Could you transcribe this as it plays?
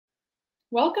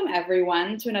Welcome,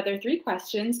 everyone, to another 3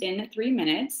 questions in 3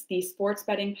 minutes, the Sports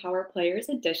Betting Power Players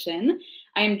edition.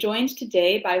 I am joined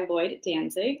today by Lloyd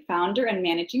Danzig, founder and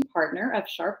managing partner of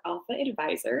Sharp Alpha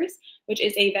Advisors, which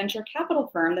is a venture capital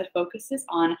firm that focuses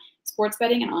on sports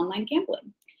betting and online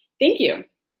gambling. Thank you,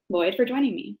 Lloyd, for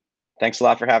joining me. Thanks a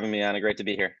lot for having me, Anna. Great to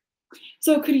be here.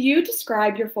 So could you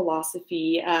describe your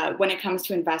philosophy when it comes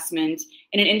to investment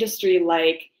in an industry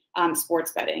like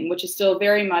sports betting, which is still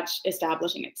very much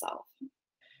establishing itself?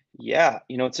 Yeah,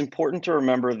 it's important to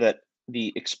remember that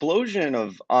the explosion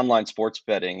of online sports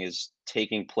betting is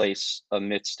taking place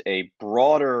amidst a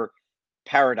broader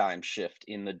paradigm shift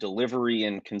in the delivery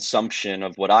and consumption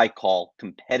of what I call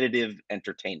competitive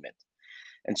entertainment.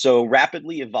 And so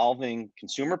rapidly evolving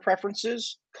consumer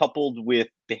preferences, coupled with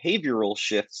behavioral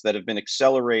shifts that have been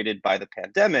accelerated by the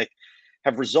pandemic,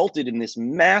 have resulted in this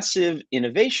massive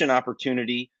innovation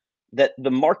opportunity that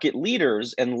the market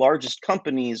leaders and largest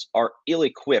companies are ill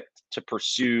equipped to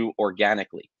pursue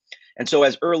organically. And so,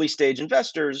 as early stage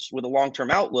investors with a long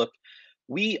term outlook,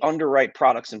 we underwrite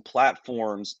products and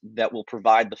platforms that will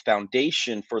provide the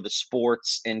foundation for the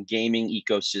sports and gaming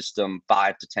ecosystem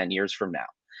 5 to 10 years from now.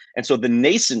 And so, the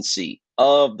nascency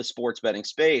of the sports betting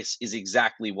space is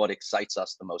exactly what excites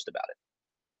us the most about it.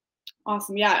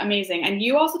 Awesome. Yeah, amazing. And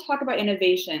you also talk about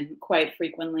innovation quite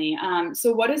frequently.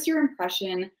 So what is your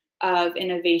impression of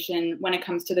innovation when it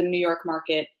comes to the New York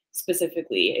market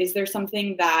specifically? Is there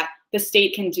something that the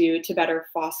state can do to better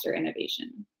foster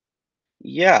innovation?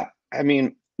 Yeah,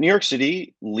 New York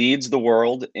City leads the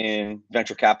world in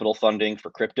venture capital funding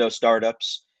for crypto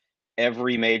startups.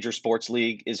 Every major sports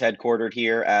league is headquartered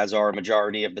here, as are a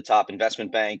majority of the top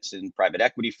investment banks and private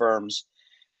equity firms.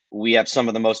 We have some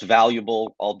of the most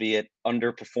valuable, albeit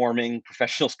underperforming,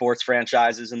 professional sports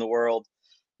franchises in the world.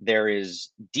 There is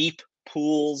deep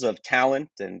pools of talent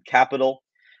and capital.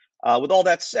 With all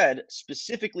that said,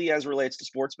 specifically as relates to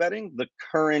sports betting, the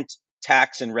current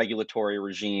tax and regulatory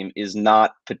regime is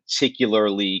not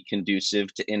particularly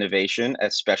conducive to innovation,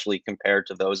 especially compared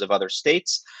to those of other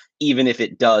states, even if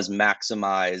it does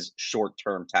maximize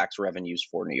short-term tax revenues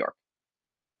for New York.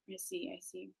 I see. I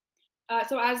see.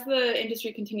 So as the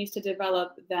industry continues to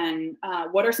develop, then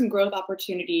what are some growth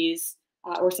opportunities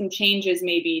or some changes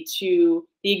maybe to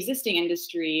the existing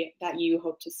industry that you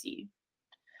hope to see?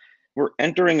 We're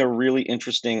entering a really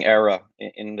interesting era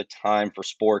in the time for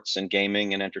sports and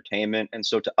gaming and entertainment. And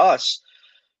so to us,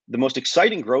 the most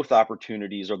exciting growth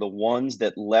opportunities are the ones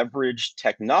that leverage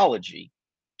technology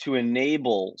to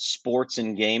enable sports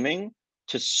and gaming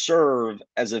to serve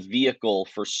as a vehicle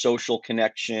for social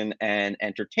connection and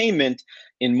entertainment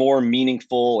in more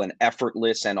meaningful and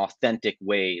effortless and authentic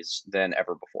ways than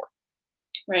ever before.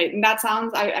 Right. And that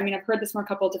sounds, I mean, I've heard this from a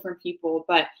couple of different people,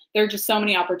 but there are just so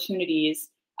many opportunities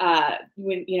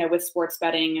with sports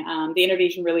betting. The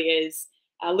innovation really is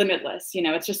limitless.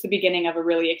 It's just the beginning of a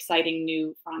really exciting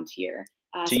new frontier.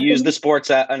 To use the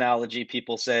sports analogy,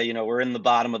 people say, we're in the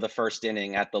bottom of the first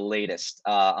inning at the latest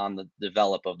on the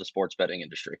develop of the sports betting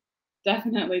industry.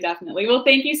 Definitely, definitely. Well,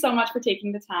 thank you so much for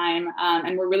taking the time.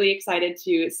 And we're really excited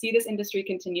to see this industry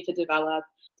continue to develop.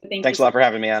 So Thanks a lot for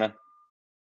having me, Anna.